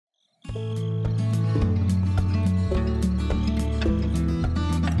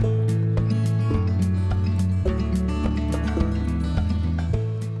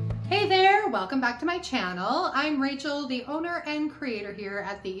welcome back to my channel. I'm Rachel, the owner and creator here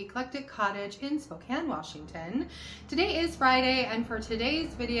at the Eclectic Cottage in Spokane, Washington. Today is Friday, and for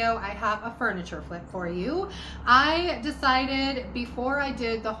today's video, I have a furniture flip for you. I decided before I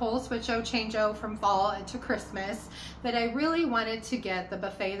did the whole switch-o change-o from fall to Christmas that I really wanted to get the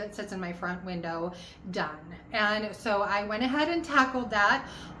buffet that sits in my front window done. And so I went ahead and tackled that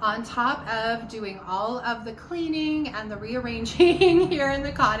on top of doing all of the cleaning and the rearranging here in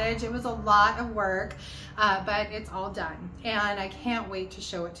the cottage. It was a lot of work, but it's all done. And I can't wait to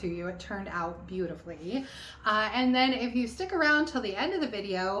show it to you. It turned out beautifully. And then if you stick around till the end of the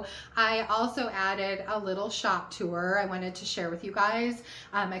video, I also added a little shop tour. I wanted to share with you guys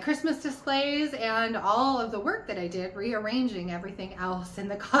my Christmas displays and all of the work that I did rearranging everything else in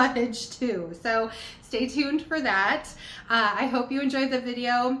the cottage too. So stay tuned for that. I hope you enjoyed the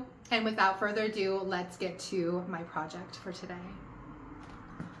video, and without further ado, let's get to my project for today.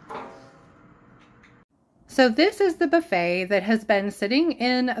 So this is the buffet that has been sitting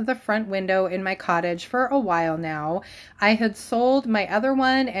in the front window in my cottage for a while now. I had sold my other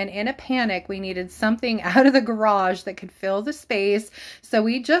one, and in a panic, we needed something out of the garage that could fill the space. So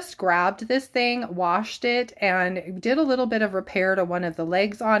we just grabbed this thing, washed it, and did a little bit of repair to one of the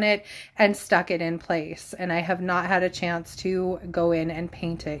legs on it and stuck it in place. And I have not had a chance to go in and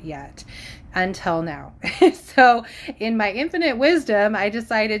paint it yet until now. So in my infinite wisdom, I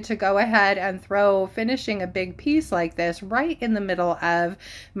decided to go ahead and throw finishing a big piece like this right in the middle of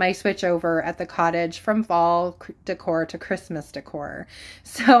my switch over at the cottage from fall decor to Christmas decor.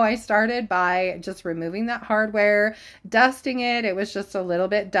 So I started by just removing that hardware, dusting it. It was just a little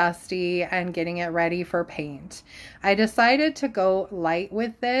bit dusty, and getting it ready for paint. I decided to go light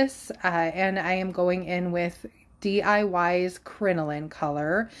with this, and I am going in with DIY's Crinoline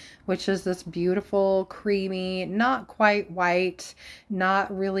color, which is this beautiful, creamy, not quite white,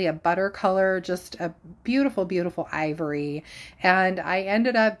 not really a butter color, just a beautiful, beautiful ivory. And I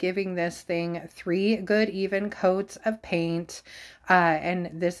ended up giving this thing 3 good even coats of paint.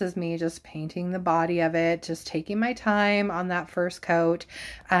 And this is me just painting the body of it, just taking my time on that first coat,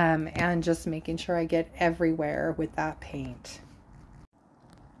 and just making sure I get everywhere with that paint.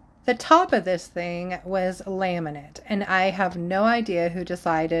 The top of this thing was laminate, and I have no idea who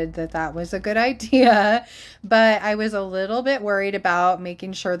decided that that was a good idea, but I was a little bit worried about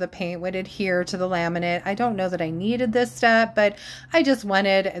making sure the paint would adhere to the laminate. I don't know that I needed this step, but I just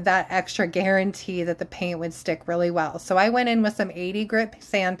wanted that extra guarantee that the paint would stick really well. So I went in with some 80 grit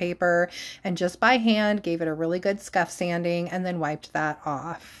sandpaper and just by hand gave it a really good scuff sanding and then wiped that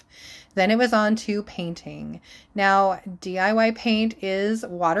off. Then it was on to painting. Now, DIY paint is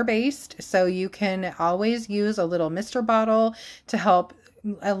water-based, so you can always use a little mister bottle to help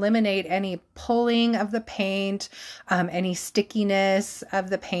eliminate any pulling of the paint, any stickiness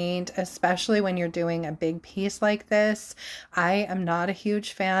of the paint, especially when you're doing a big piece like this. I am not a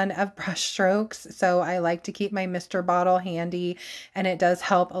huge fan of brush strokes, so I like to keep my mister bottle handy, and it does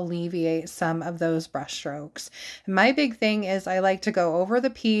help alleviate some of those brush strokes. My big thing is I like to go over the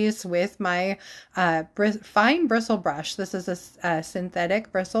piece with my fine bristle brush. This is a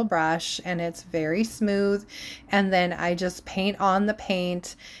synthetic bristle brush, and it's very smooth, and then I just paint on the paint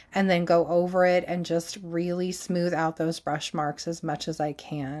and then go over it and just really smooth out those brush marks as much as I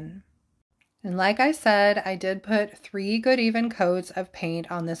can. And like I said, I did put 3 good even coats of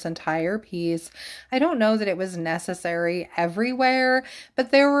paint on this entire piece. I don't know that it was necessary everywhere,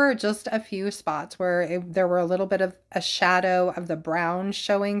 but there were just a few spots where there were a little bit of a shadow of the brown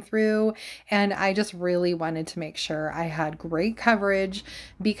showing through, and I just really wanted to make sure I had great coverage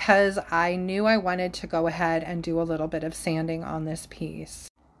because I knew I wanted to go ahead and do a little bit of sanding on this piece.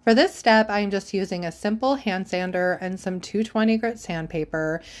 For this step, I'm just using a simple hand sander and some 220 grit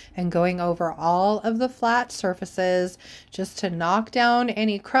sandpaper and going over all of the flat surfaces just to knock down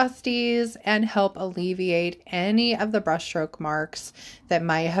any crusties and help alleviate any of the brushstroke marks that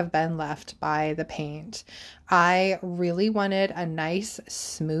might have been left by the paint. I really wanted a nice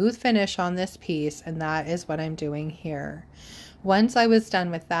smooth finish on this piece, and that is what I'm doing here. Once I was done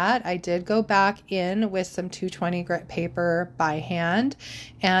with that, I did go back in with some 220 grit paper by hand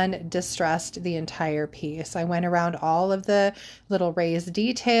and distressed the entire piece. I went around all of the little raised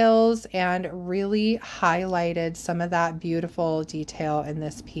details and really highlighted some of that beautiful detail in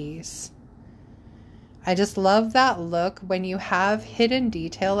this piece. I just love that look when you have hidden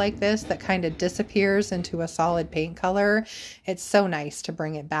detail like this that kind of disappears into a solid paint color. It's so nice to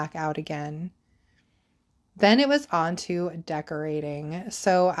bring it back out again. Then it was on to decorating.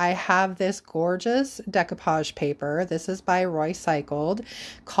 So I have this gorgeous decoupage paper. This is by Roycycled,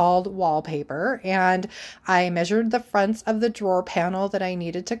 called Wallpaper. And I measured the fronts of the drawer panel that I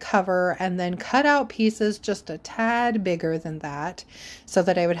needed to cover and then cut out pieces just a tad bigger than that so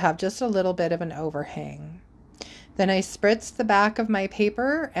that I would have just a little bit of an overhang. Then I spritzed the back of my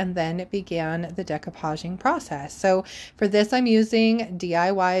paper and then it began the decoupaging process. So for this, I'm using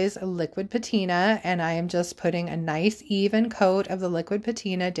DIY's liquid patina, and I am just putting a nice even coat of the liquid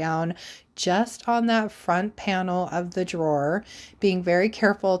patina down just on that front panel of the drawer, being very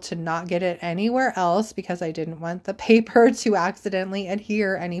careful to not get it anywhere else because I didn't want the paper to accidentally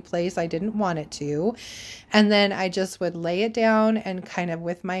adhere any place I didn't want it to. And then I just would lay it down and kind of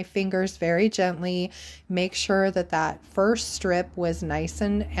with my fingers very gently make sure that that first strip was nice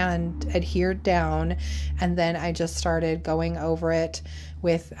and adhered down. And then I just started going over it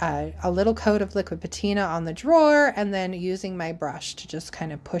with a little coat of liquid patina on the drawer, and then using my brush to just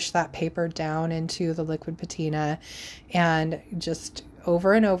kind of push that paper down into the liquid patina, and just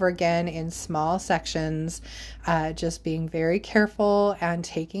over and over again in small sections, just being very careful and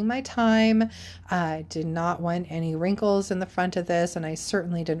taking my time. I did not want any wrinkles in the front of this, and I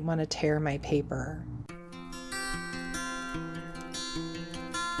certainly didn't want to tear my paper.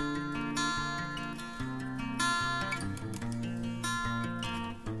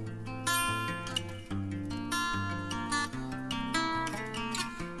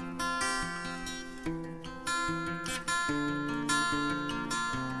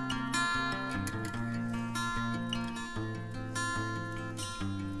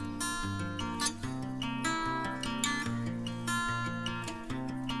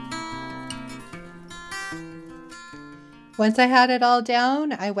 Once I had it all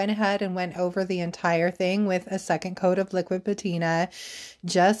down, I went ahead and went over the entire thing with a second coat of liquid patina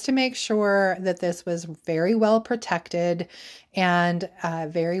just to make sure that this was very well protected and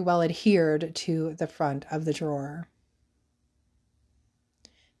very well adhered to the front of the drawer.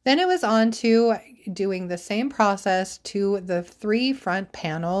 Then it was on to doing the same process to the 3 front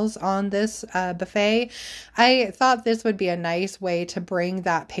panels on this buffet. I thought this would be a nice way to bring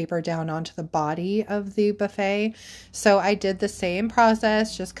that paper down onto the body of the buffet. So I did the same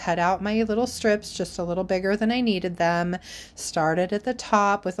process, just cut out my little strips just a little bigger than I needed them, started at the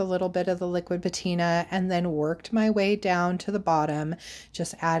top with a little bit of the liquid patina, and then worked my way down to the bottom,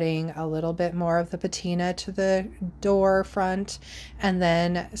 just adding a little bit more of the patina to the door front, and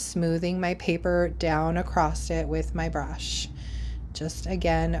then smoothing my paper down across it with my brush. Just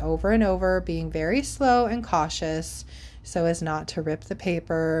again, over and over, being very slow and cautious so as not to rip the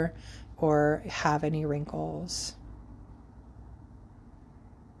paper or have any wrinkles.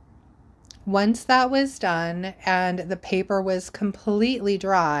 Once that was done and the paper was completely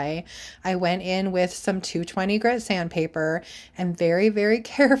dry, I went in with some 220 grit sandpaper and very, very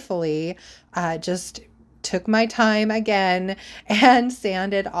carefully just took my time again and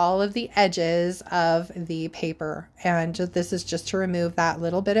sanded all of the edges of the paper. And this is just to remove that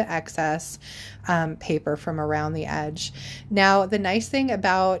little bit of excess paper from around the edge. Now, the nice thing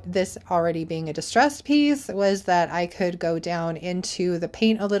about this already being a distressed piece was that I could go down into the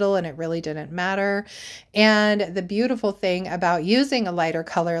paint a little and it really didn't matter. And the beautiful thing about using a lighter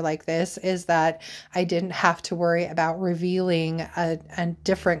color like this is that I didn't have to worry about revealing a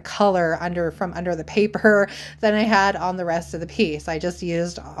different color from under the paper than I had on the rest of the piece. I just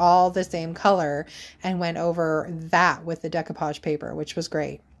used all the same color and went over that with the decoupage paper, which was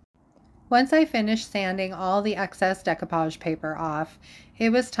great. Once I finished sanding all the excess decoupage paper off, it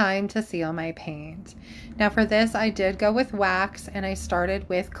was time to seal my paint. Now for this, I did go with wax, and I started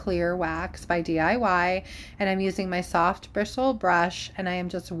with clear wax by DIY, and I'm using my soft bristle brush, and I am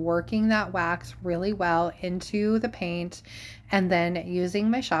just working that wax really well into the paint, and then using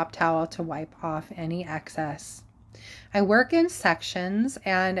my shop towel to wipe off any excess. I work in sections,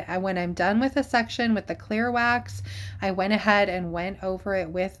 and when I'm done with a section with the clear wax, I went ahead and went over it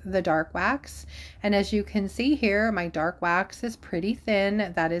with the dark wax. And as you can see here, my dark wax is pretty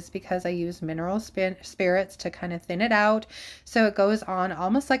thin. That is because I use mineral spirits to kind of thin it out. So it goes on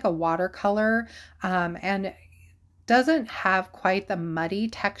almost like a watercolor, and doesn't have quite the muddy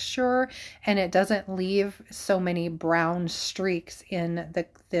texture, and it doesn't leave so many brown streaks in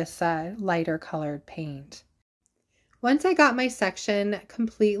this lighter colored paint. Once I got my section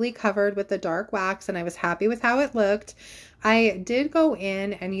completely covered with the dark wax and I was happy with how it looked, I did go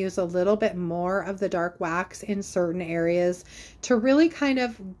in and use a little bit more of the dark wax in certain areas to really kind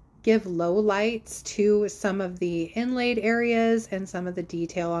of give low lights to some of the inlaid areas and some of the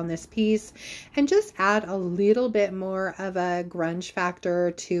detail on this piece, and just add a little bit more of a grunge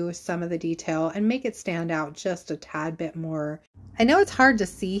factor to some of the detail and make it stand out just a tad bit more. I know it's hard to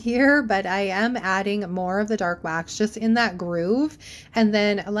see here, but I am adding more of the dark wax just in that groove. And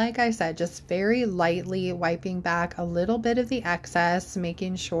then, like I said, just very lightly wiping back a little bit of the excess,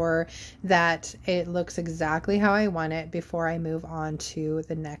 making sure that it looks exactly how I want it before I move on to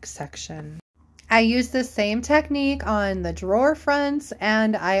the next section. I use the same technique on the drawer fronts,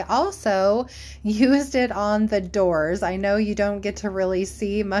 and I also used it on the doors. I know you don't get to really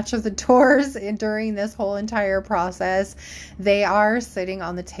see much of the doors during this whole entire process. They are sitting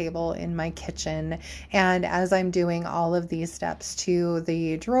on the table in my kitchen, and as I'm doing all of these steps to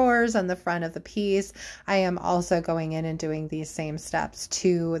the drawers on the front of the piece, I am also going in and doing these same steps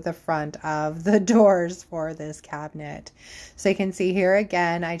to the front of the doors for this cabinet. So you can see here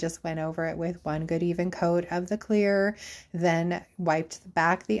again, I just went over it with one good even coat of the clear, then wiped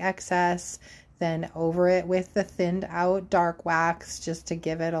back the excess, then over it with the thinned out dark wax just to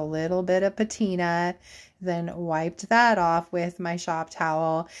give it a little bit of patina, then wiped that off with my shop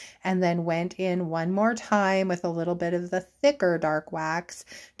towel, and then went in one more time with a little bit of the thicker dark wax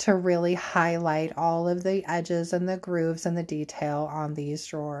to really highlight all of the edges and the grooves and the detail on these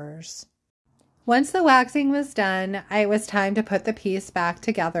drawers. Once the waxing was done, it was time to put the piece back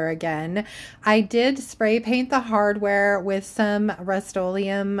together again. I did spray paint the hardware with some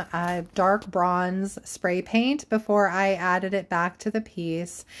Rust-Oleum dark bronze spray paint before I added it back to the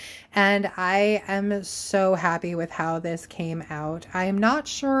piece. And I am so happy with how this came out. I am not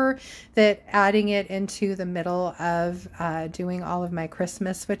sure that adding it into the middle of doing all of my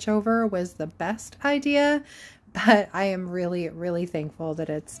Christmas switchover was the best idea, but I am really, really thankful that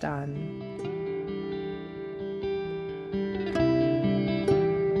it's done.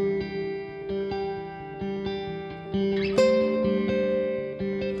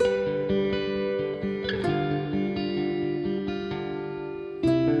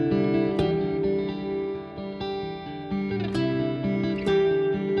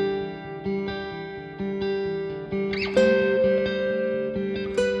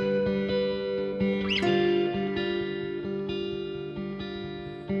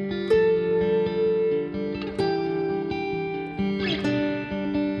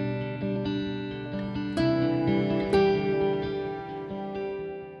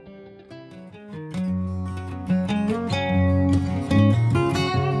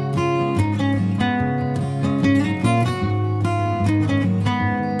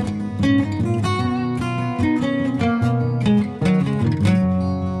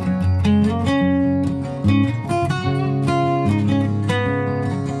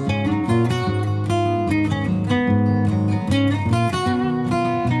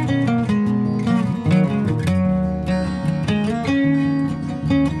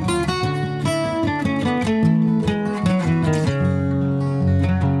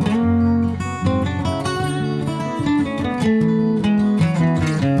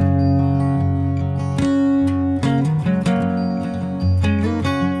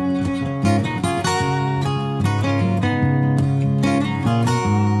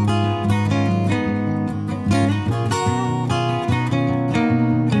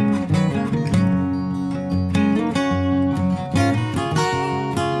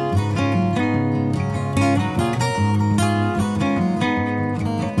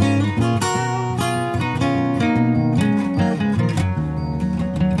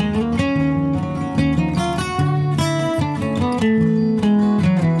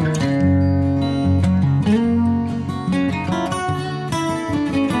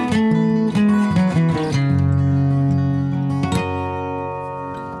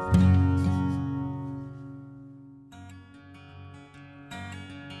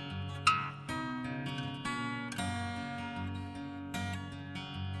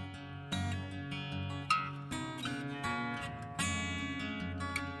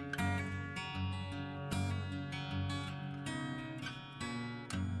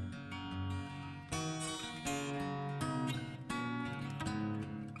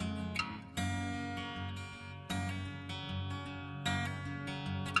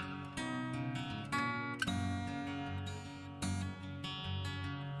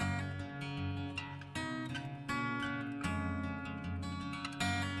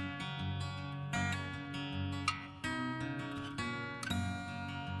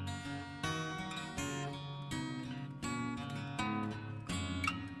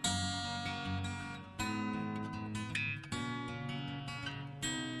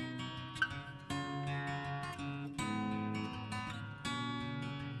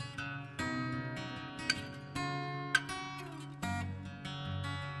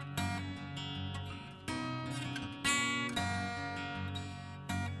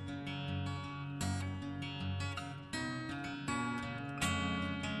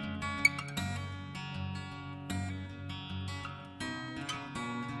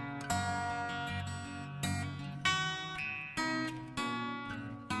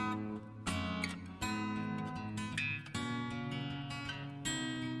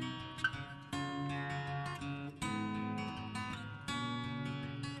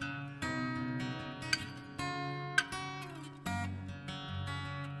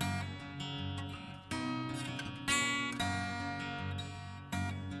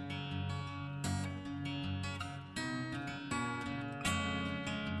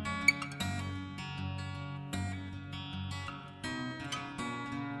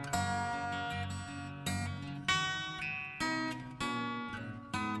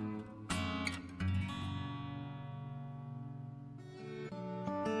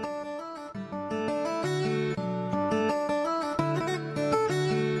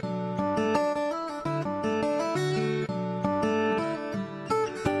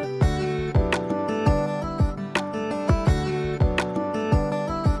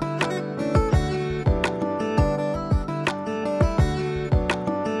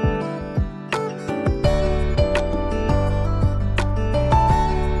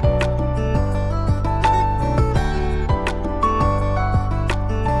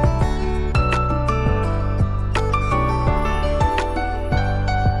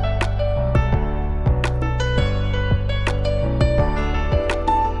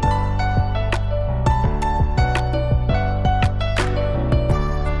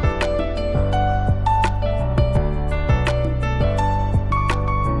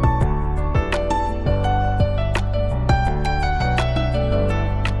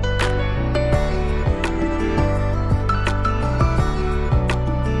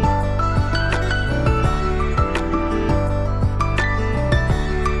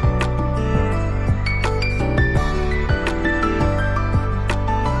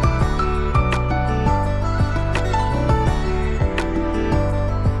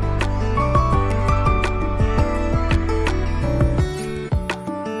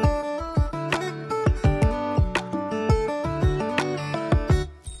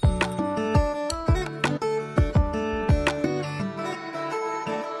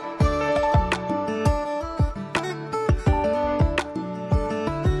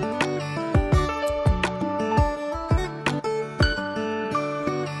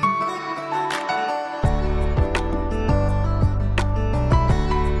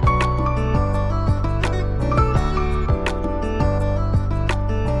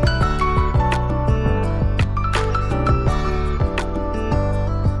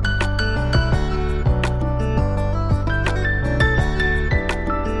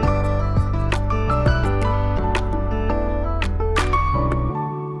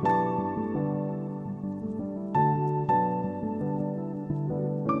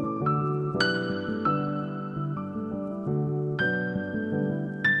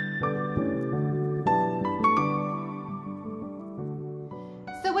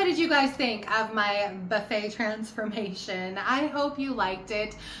 did you guys think of my buffet transformation? I hope you liked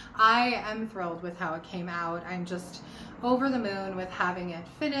it. I am thrilled with how it came out. I'm just over the moon with having it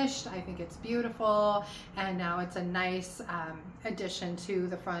finished. I think it's beautiful, and now it's a nice addition to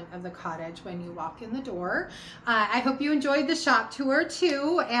the front of the cottage when you walk in the door. I hope you enjoyed the shop tour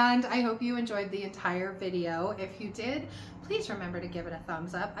too, and I hope you enjoyed the entire video. If you did, please remember to give it a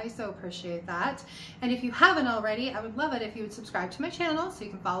thumbs up. I so appreciate that. And if you haven't already, I would love it if you would subscribe to my channel so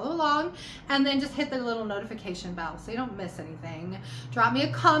you can follow along, and then just hit the little notification bell so you don't miss anything. Drop me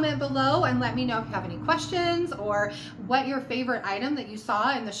a comment below and let me know if you have any questions or what your favorite item that you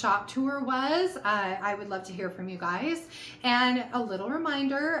saw in the shop tour was. I would love to hear from you guys. And a little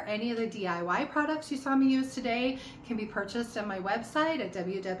reminder, any of the DIY products you saw me use today can be purchased on my website at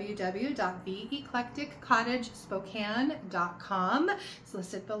www.theeclecticcottagespokane.com. It's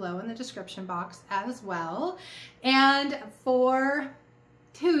listed below in the description box as well. And for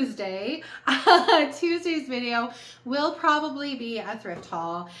Tuesday, Tuesday's video will probably be a thrift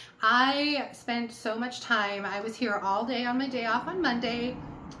haul. I spent so much time. I was here all day on my day off on Monday,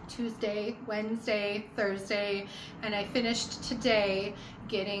 Tuesday, Wednesday, Thursday, and I finished today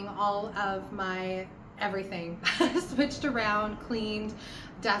getting all of my everything switched around, cleaned,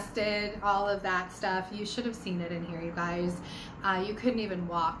 dusted, all of that stuff. You should have seen it in here, you guys. You couldn't even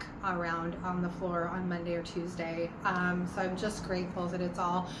walk around on the floor on Monday or Tuesday. So I'm just grateful that it's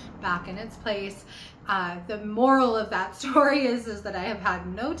all back in its place. The moral of that story is that I have had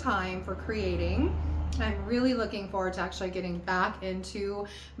no time for creating. I'm really looking forward to actually getting back into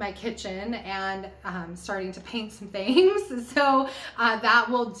my kitchen and starting to paint some things. So that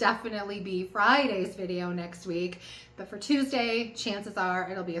will definitely be Friday's video next week. But for Tuesday, chances are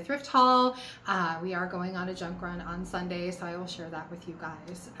it'll be a thrift haul. We are going on a junk run on Sunday, so I will share that with you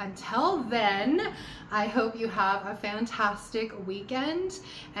guys. Until then, I hope you have a fantastic weekend,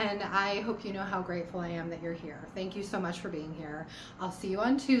 and I hope you know how grateful I am that you're here. Thank you so much for being here. I'll see you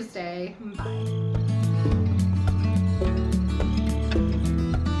on Tuesday. Bye.